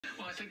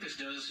Well, I think this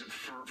does,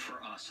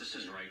 for us, this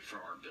is right for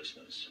our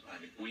business. I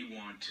mean, we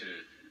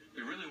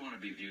really want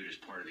to be viewed as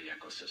part of the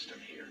ecosystem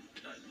here.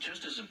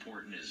 Just as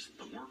important as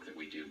the work that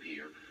we do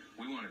here,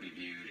 we want to be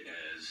viewed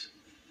as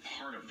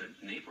part of the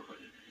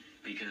neighborhood,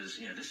 because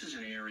this is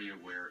an area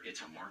where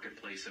it's a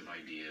marketplace of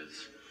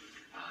ideas,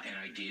 and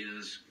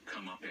ideas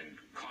come up in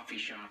coffee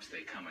shops,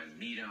 they come in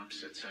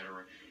meetups,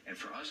 etc. And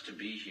for us to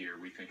be here,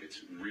 we think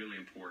it's really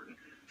important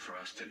for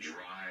us to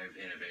drive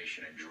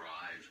innovation and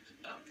drive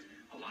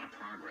a lot of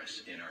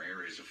progress in our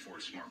areas of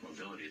Ford Smart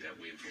Mobility that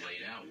we've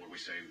laid out, where we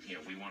say,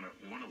 we want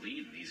to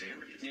lead in these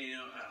areas.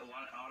 A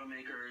lot of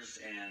automakers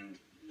and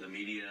the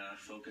media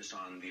focus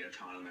on the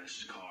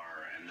autonomous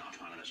car and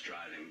autonomous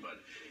driving, but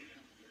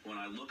when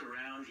I look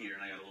around here,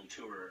 and I got a little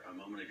tour a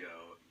moment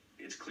ago,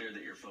 it's clear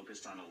that you're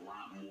focused on a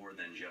lot more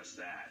than just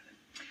that.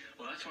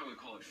 Well, that's why we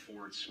call it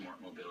Ford Smart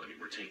Mobility.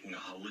 We're taking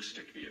a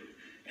holistic view,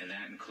 and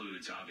that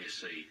includes,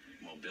 obviously,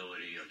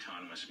 mobility,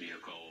 autonomous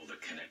vehicle, the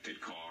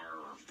connected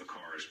car, or the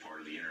car as part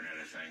of the Internet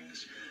of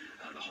Things,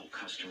 the whole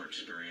customer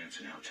experience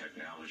and how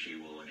technology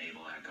will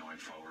enable that going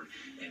forward,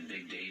 and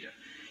big data.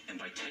 And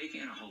by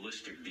taking a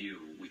holistic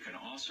view, we can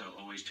also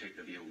always take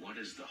the view, what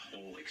is the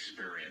whole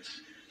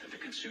experience that the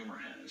consumer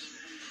has?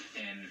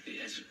 And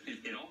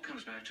it all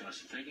comes back to us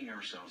thinking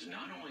ourselves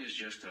not only as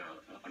just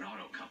an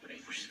auto company,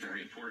 which is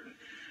very important,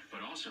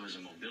 but also as a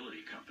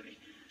mobility company,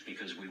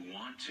 because we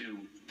want to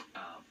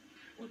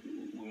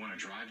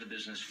drive the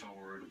business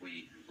forward.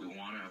 We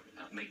want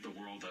to make the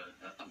world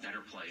a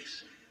better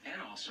place. And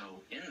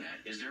also, in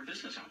that, is there a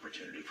business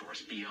opportunity for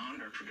us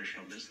beyond our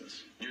traditional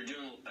business? You're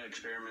doing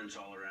experiments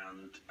all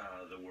around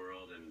the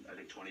world in, I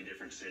think, 20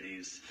 different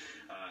cities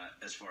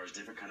as far as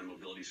different kind of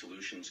mobility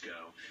solutions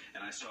go.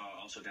 And I saw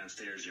also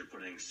downstairs you're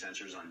putting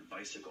sensors on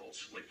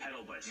bicycles, like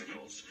pedal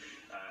bicycles.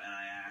 And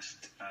I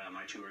asked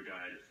my tour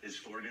guide, is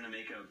Ford going to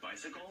make a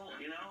bicycle,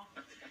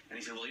 And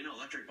he said, well,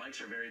 electric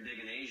bikes are very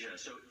big in Asia.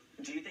 So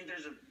do you think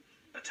there's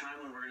a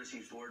time when we're going to see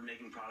Ford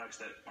making products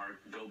that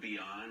go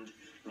beyond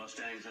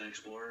Mustangs and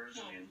Explorers?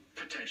 Well,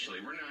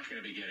 potentially. We're not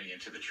going to be getting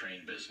into the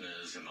train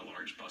business and the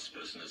large bus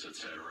business, et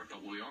cetera,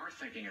 but we are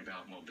thinking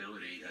about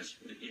mobility as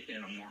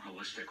in a more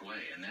holistic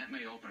way, and that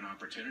may open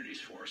opportunities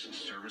for us, and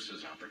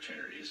services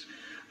opportunities,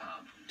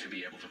 to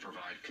be able to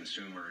provide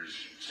consumers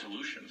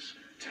solutions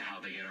to how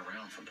they get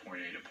around from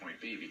point A to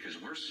point B, because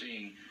we're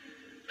seeing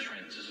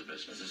trends as a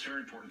business. It's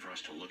very important for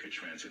us to look at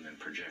trends and then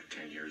project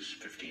 10 years,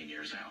 15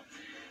 years out.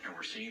 And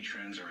we're seeing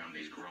trends around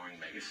these growing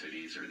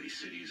megacities, or these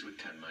cities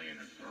with 10 million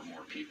or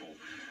more people.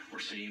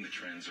 We're seeing the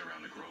trends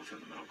around the growth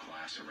of the middle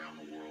class around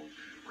the world.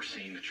 We're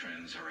seeing the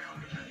trends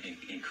around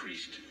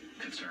increased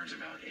concerns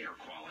about air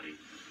quality.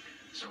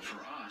 So for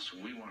us,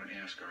 we want to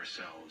ask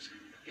ourselves,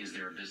 is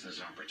there a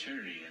business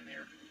opportunity in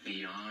there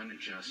beyond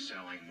just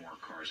selling more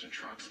cars and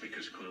trucks?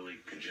 Because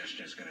clearly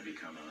congestion is going to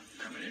become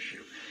an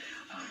issue.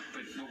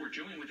 But what we're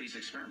doing with these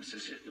experiments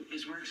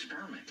is we're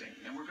experimenting,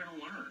 and we're going to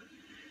learn.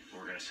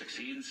 We're going to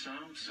succeed in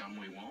some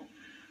we won't.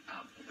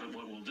 But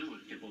what we'll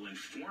do, it will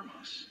inform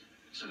us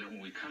so that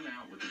when we come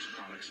out with these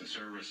products and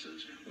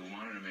services, we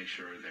wanted to make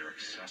sure they're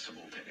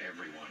accessible to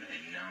everyone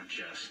and not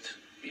just,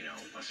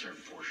 a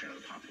certain portion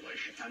of the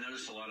population. I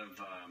noticed a lot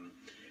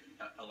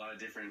of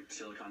different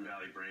Silicon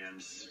Valley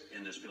brands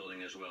in this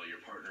building as well.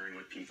 You're partnering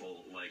with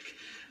people like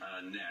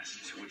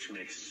Nest, which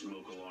makes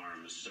smoke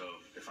alarms.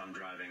 So if I'm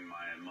driving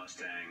my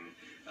Mustang,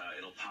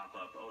 it'll pop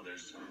up,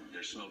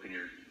 there's smoke in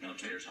your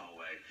upstairs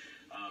hallway.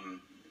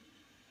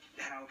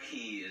 How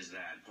key is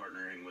that,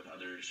 partnering with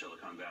other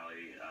Silicon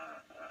Valley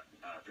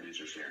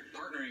producers here?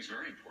 Partnering is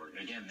very important.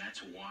 Again,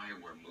 that's why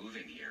we're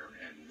moving here,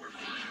 and we're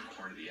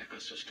part of the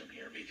ecosystem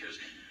here, because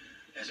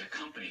as a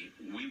company,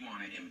 we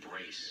want to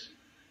embrace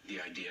the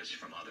ideas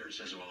from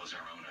others as well as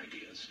our own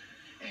ideas.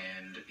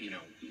 And,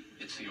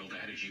 it's the old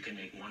adage, you can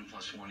make 1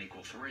 + 1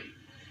 = 3.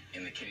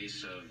 In the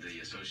case of the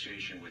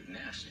association with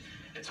Nest,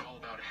 it's all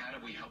about how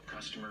do we help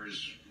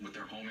customers with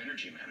their home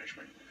energy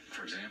management.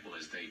 For example,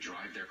 as they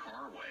drive their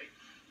car away,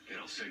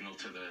 it'll signal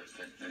to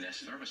the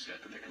Nest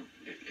thermostat that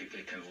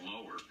it can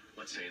lower,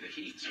 let's say, the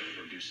heat, so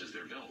it reduces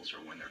their bills.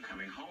 Or when they're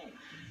coming home,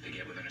 they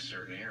get within a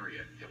certain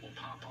area, it will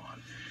pop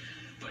on.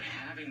 But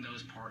having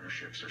those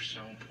partnerships are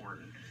so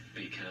important,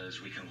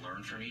 because we can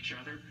learn from each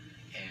other,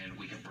 and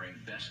we can bring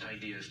best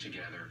ideas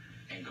together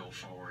and go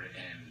forward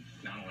and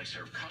not only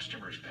serve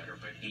customers better,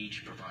 but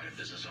each provide a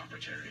business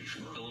opportunity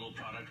for a little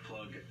product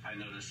plug. I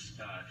noticed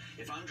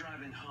if I'm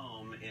driving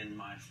home in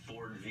my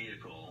Ford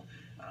vehicle,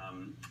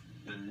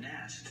 the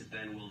Nest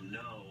then will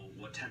know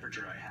what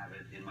temperature I have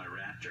it in my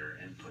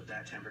Raptor and put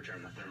that temperature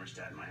on the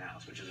thermostat in my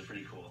house, which is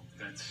pretty cool.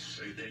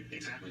 That's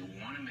exactly. We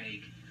want to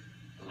make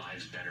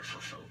lives better for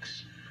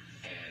folks.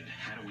 And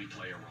how do we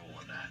play a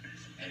role in that?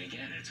 And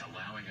again, it's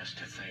allowing us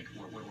to think,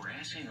 what we're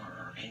asking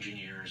our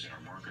engineers and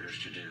our marketers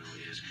to do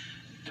is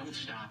don't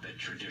stop at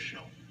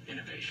traditional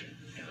innovation,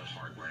 the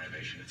hardware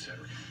innovation, et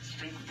cetera.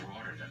 Think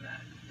broader than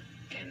that.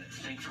 and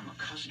think from a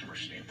customer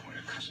standpoint,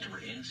 a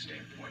customer-in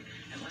standpoint,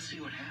 and let's see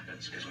what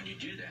happens, because when you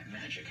do that,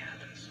 magic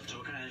happens. So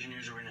what kind of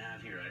engineers are we going to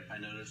have here? I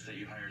noticed that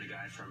you hired a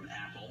guy from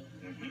Apple,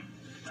 and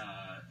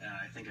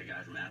I think a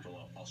guy from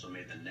Apple also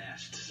made the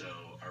Nest. So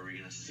are we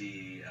going to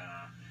see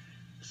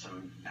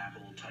some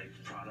Apple-type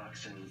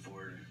products in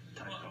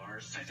Ford-type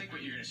cars? I think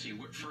what you're going to see,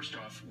 first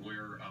off,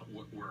 we're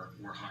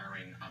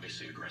hiring,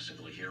 obviously,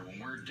 aggressively here. When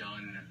we're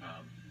done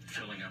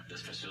filling up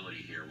this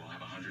facility here, we'll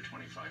have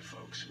 125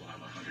 folks. We'll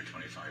have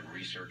 125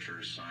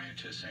 researchers,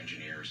 scientists,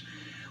 engineers.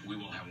 We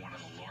will have one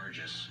of the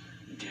largest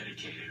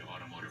dedicated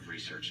automotive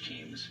research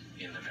teams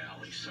in the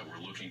Valley. So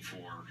we're looking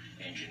for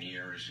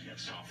engineers,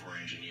 software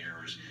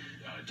engineers,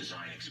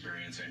 design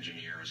experience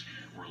engineers.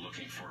 We're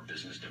looking for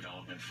business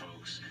development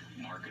folks,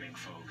 marketing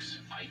folks,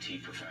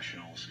 IT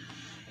professionals.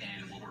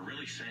 And what we're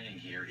really saying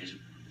here is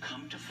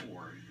come to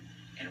Ford,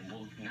 and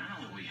we'll not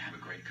only will you have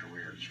a great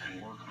career, you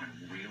can work on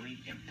really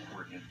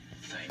important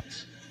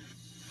things.